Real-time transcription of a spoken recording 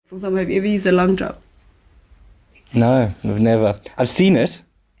For example, have you ever used a lung drop? No, I've never. I've seen it.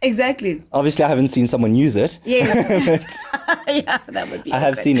 Exactly. Obviously, I haven't seen someone use it. Yeah. Yeah, that would be I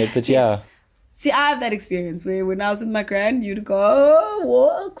have seen it, but yeah. See, I have that experience where when I was with my gran, you'd go,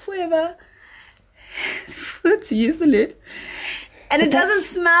 walk forever to use the loo. And it doesn't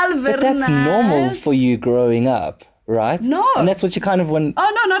smell very But that's nice. normal for you growing up, right? No. And that's what you kind of want.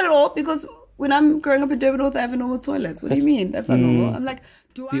 Oh, no, not at all. Because when I'm growing up in Durban North, I have a normal toilet. What do you mean? That's not normal. I'm like,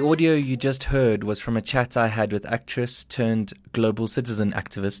 The audio you just heard was from a chat I had with actress turned global citizen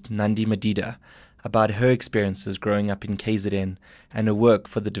activist Nandi Madida about her experiences growing up in KZN and her work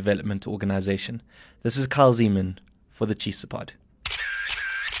for the development organization. This is Carl Zeman for the Chisa Pod.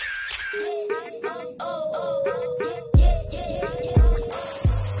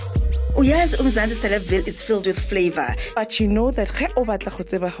 Uyazi uMzansi Celebville is filled with flavor, but you know that ge o batla go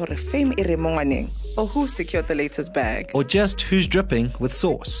tseba gore fame e re mo ngwaneng, or who secured the latest bag, Or just who's dripping with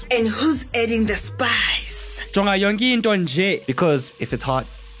sauce. and who's adding the spice. Jonga yonke into nje. Because if it's hot,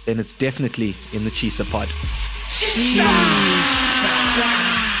 then it's definitely in the Chisa Pod.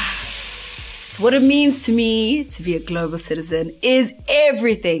 So what it means to me to be a global citizen is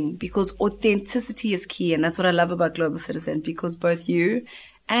everything, because authenticity is key. And that's what I love about Global Citizen, because both you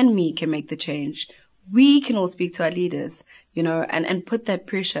and me can make the change. We can all speak to our leaders, you know, and put that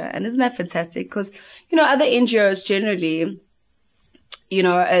pressure. And isn't that fantastic? Because, you know, other NGOs generally, you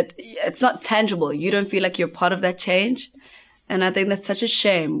know, it's not tangible. You don't feel like you're part of that change. And I think that's such a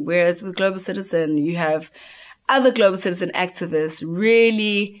shame. Whereas with Global Citizen, you have other Global Citizen activists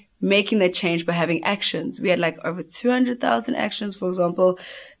really making that change by having actions. We had like over 200,000 actions, for example,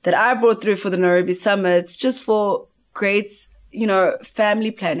 that I brought through for the Nairobi Summit, just for great, you know,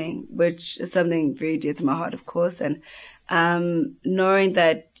 family planning, which is something very dear to my heart, of course. And knowing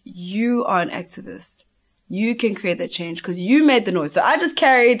that you are an activist, you can create that change because you made the noise. So I just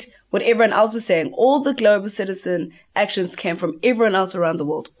carried what everyone else was saying. All the Global Citizen actions came from everyone else around the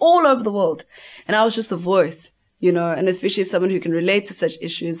world, all over the world. And I was just the voice, you know, and especially someone who can relate to such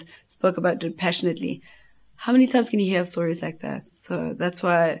issues, spoke about it passionately. How many times can you hear stories like that? So that's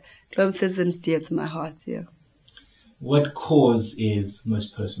why Global Citizen is dear to my heart, yeah. What cause is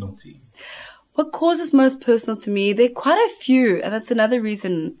most personal to you? What cause is most personal to me? There are quite a few, and that's another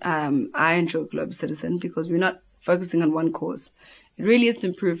reason I enjoy Global Citizen, because we're not focusing on one cause. It really is to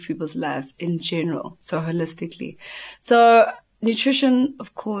improve people's lives in general, so holistically. So nutrition,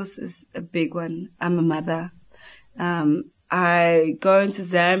 of course, is a big one. I'm a mother. I go into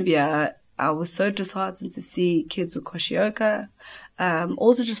Zambia. I was so disheartened to see kids with kwashiorkor.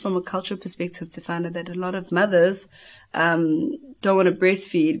 Also just from a cultural perspective, to find out that a lot of mothers don't want to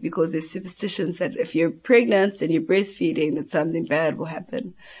breastfeed because there's superstitions that if you're pregnant and you're breastfeeding, that something bad will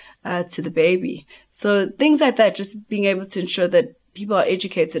happen to the baby. So things like that, just being able to ensure that people are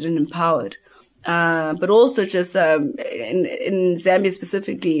educated and empowered. But also just in Zambia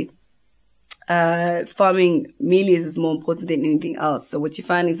specifically, farming mealies is more important than anything else. So what you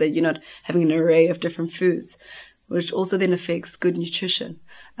find is that you're not having an array of different foods, which also then affects good nutrition,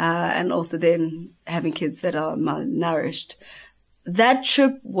 and also then having kids that are malnourished. That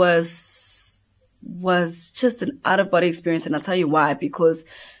trip was just an out-of-body experience, and I'll tell you why. Because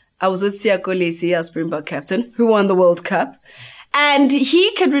I was with Siya Kolisi, our Springbok captain, who won the World Cup, and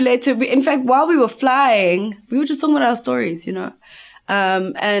he could relate to. In fact, while we were flying, we were just talking about our stories, you know,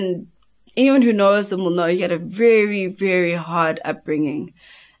 and anyone who knows him will know he had a very, very hard upbringing.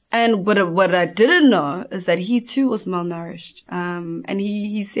 And what I didn't know is that he too was malnourished. And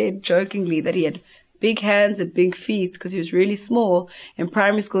he said jokingly that he had big hands and big feet because he was really small in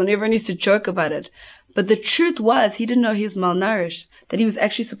primary school and everyone used to joke about it. But the truth was he didn't know he was malnourished, that he was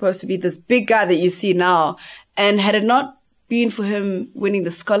actually supposed to be this big guy that you see now. And had it not been for him winning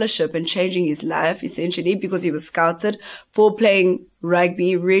the scholarship and changing his life, essentially, because he was scouted for playing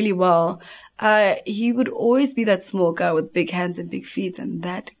rugby really well, he would always be that small guy with big hands and big feet, and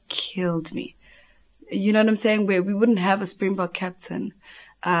that killed me. You know what I'm saying? Where we wouldn't have a Springbok captain,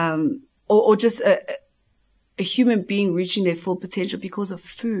 or just a human being reaching their full potential because of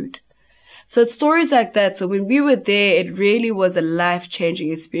food. So it's stories like that. So when we were there, it really was a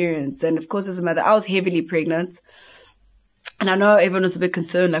life-changing experience. And of course, as a mother, I was heavily pregnant. And I know everyone was a bit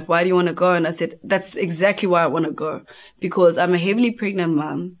concerned, like, why do you want to go? And I said, that's exactly why I want to go. Because I'm a heavily pregnant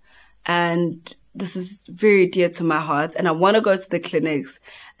mom. And this is very dear to my heart. And I want to go to the clinics.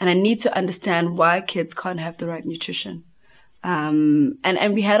 And I need to understand why kids can't have the right nutrition. And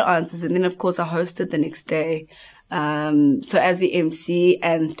we had answers. And then, of course, I hosted the next day. So as the MC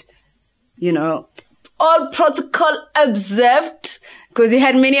and, you know, all protocol observed, because he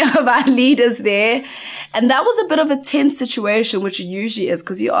had many of our leaders there. And that was a bit of a tense situation, which it usually is,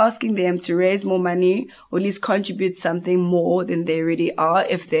 because you're asking them to raise more money or at least contribute something more than they already are,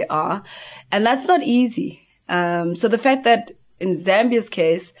 if they are. And that's not easy. So the fact that in Zambia's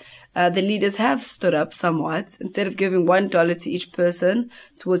case, the leaders have stood up somewhat. Instead of giving $1 to each person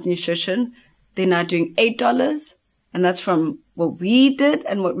towards nutrition, they're now doing $8. And that's from what we did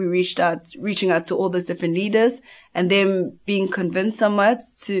and what we reaching out to all those different leaders, and them being convinced somewhat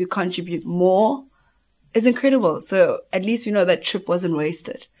to contribute more is incredible. So at least we know that trip wasn't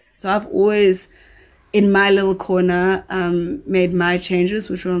wasted. So I've always, in my little corner, made my changes,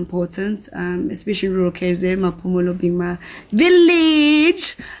 which were important, especially in rural KZN, Mapumulo being my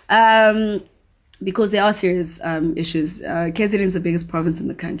village, because there are serious issues. KZN is the biggest province in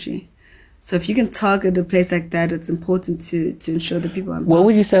the country. So if you can target a place like that, it's important to ensure that people are. What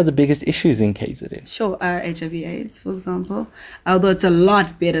would you say are the biggest issues in KZN? Sure, HIV/AIDS, for example. Although it's a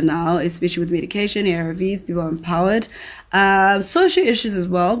lot better now, especially with medication, ARVs, people are empowered. Social issues as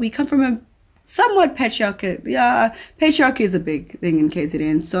well. We come from a somewhat patriarchy. Yeah, patriarchy is a big thing in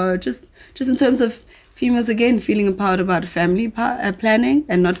KZN. So just in terms of females, again, feeling empowered about family planning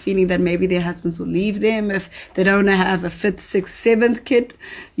and not feeling that maybe their husbands will leave them if they don't have a 5th, 6th, 7th kid,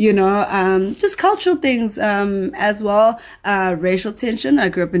 just cultural things as well. Racial tension. I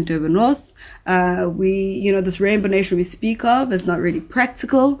grew up in Durban North. This rainbow nation we speak of is not really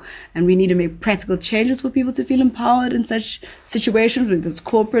practical, and we need to make practical changes for people to feel empowered in such situations, whether it's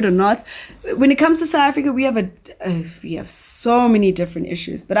corporate or not. When it comes to South Africa, we have so many different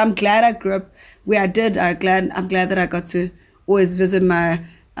issues, but I'm glad I grew up where I did. I'm glad that I got to always visit my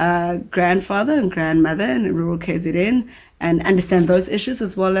grandfather and grandmother in rural KZN and understand those issues,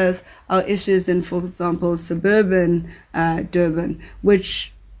 as well as our issues in, for example, suburban Durban,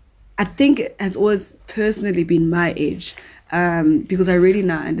 which I think has always personally been my edge, because I really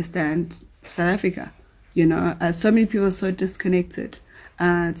now understand South Africa. So many people are so disconnected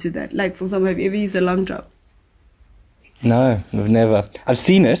to that. Like, for example, have you ever used a long drop? No, I've never. I've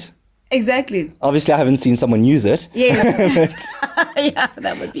seen it. Exactly. Obviously, I haven't seen someone use it. Yes. Yeah,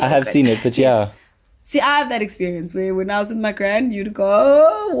 that would be. I have seen it, but yeah. See, I have that experience where when I was with my grand, you'd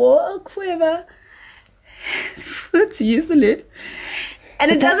go walk forever to use the loo.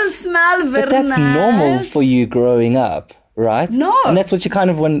 And it doesn't smell very nice. But that's normal for you growing up, right? No. And that's what you kind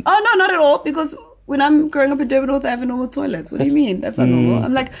of want. Oh, no, not at all. Because when I'm growing up in Durban North, I have a normal toilet. What do you mean? That's not normal.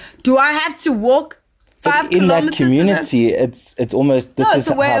 I'm like, do I have to walk 5 kilometers? In that community, it's almost, this is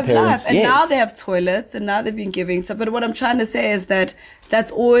a way how of parents, life. And yes. now they have toilets, and now they've been giving stuff. But what I'm trying to say is that that's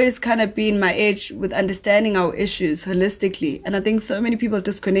always kind of been my edge with understanding our issues holistically. And I think so many people are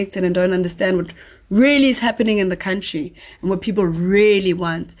disconnected and don't understand what really is happening in the country and what people really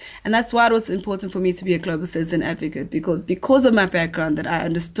want. And that's why it was important for me to be a global citizen advocate, because of my background, that I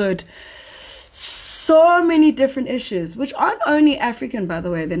understood so many different issues, which aren't only African, by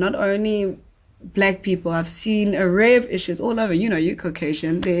the way. They're not only Black people. I've seen an array of issues all over. You're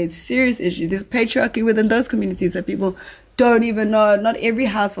Caucasian. There's serious issues. There's patriarchy within those communities that people don't even know. Not every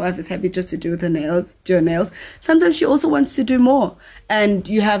housewife is happy just to do her nails. Sometimes she also wants to do more. And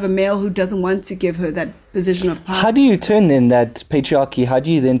you have a male who doesn't want to give her that position of power. How do you turn then that patriarchy, how do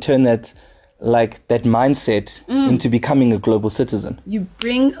you then turn that mindset into becoming a global citizen? You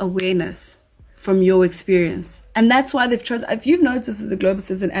bring awareness from your experience. And that's why they've chosen, if you've noticed, as the global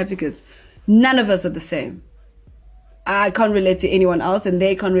citizen advocates, none of us are the same. I can't relate to anyone else, and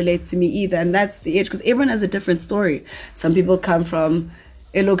they can't relate to me either. And that's the edge, because everyone has a different story. Some people come from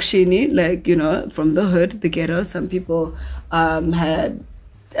Elokshini, from the hood, the ghetto. Some people had,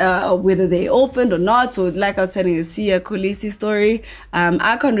 whether they're orphaned or not. So like I was telling the Siya Kolisi story,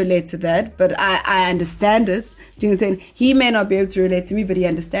 I can't relate to that, but I understand it. Do you know what I'm saying? He may not be able to relate to me, but he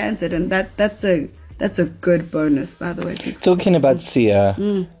understands it. And that's a good bonus, by the way. Talking about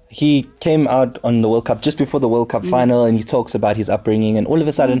Siya, he came out on the World Cup just before the World Cup final, and he talks about his upbringing, and all of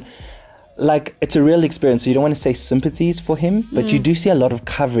a sudden, it's a real experience. So you don't want to say sympathies for him, but you do see a lot of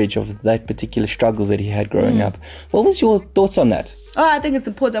coverage of that particular struggles that he had growing up. What was your thoughts on that? Oh, I think it's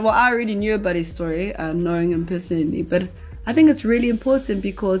important. Well, I already knew about his story, knowing him personally, but I think it's really important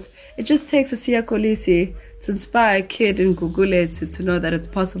because it just takes a Siya Kolisi to inspire a kid in Gugule to know that it's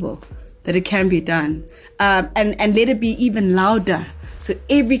possible, that it can be done, and let it be even louder. So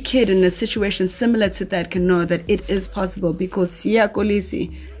every kid in a situation similar to that can know that it is possible, because Siya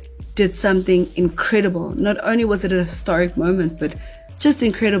Kolisi did something incredible. Not only was it a historic moment, but just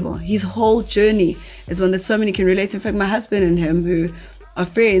incredible. His whole journey is one that so many can relate to. In fact, my husband and him, who are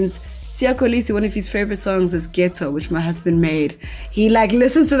friends, Siya Kolisi, one of his favorite songs is Ghetto, which my husband made. He like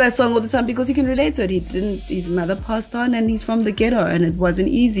listens to that song all the time because he can relate to it. His mother passed on and he's from the ghetto and it wasn't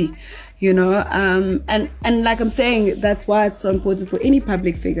easy, you know. And like I'm saying, that's why it's so important for any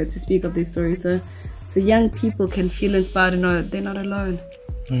public figure to speak of their story. So young people can feel inspired and know they're not alone.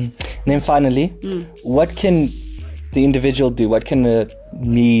 And then finally, what can the individual do? What can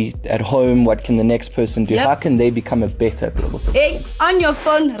me at home, what can the next person do? Yep. How can they become a better global citizen? Hey, on your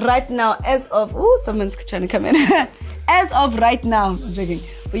phone right now, as of someone's trying to come in. As of right now, I'm joking.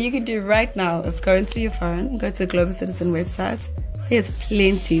 What you can do right now is go into your phone, go to the Global Citizen website. There's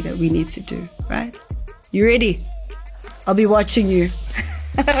plenty that we need to do, right? You ready? I'll be watching you.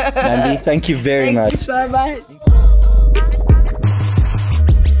 Nandi, thank you very much. Thank you so much.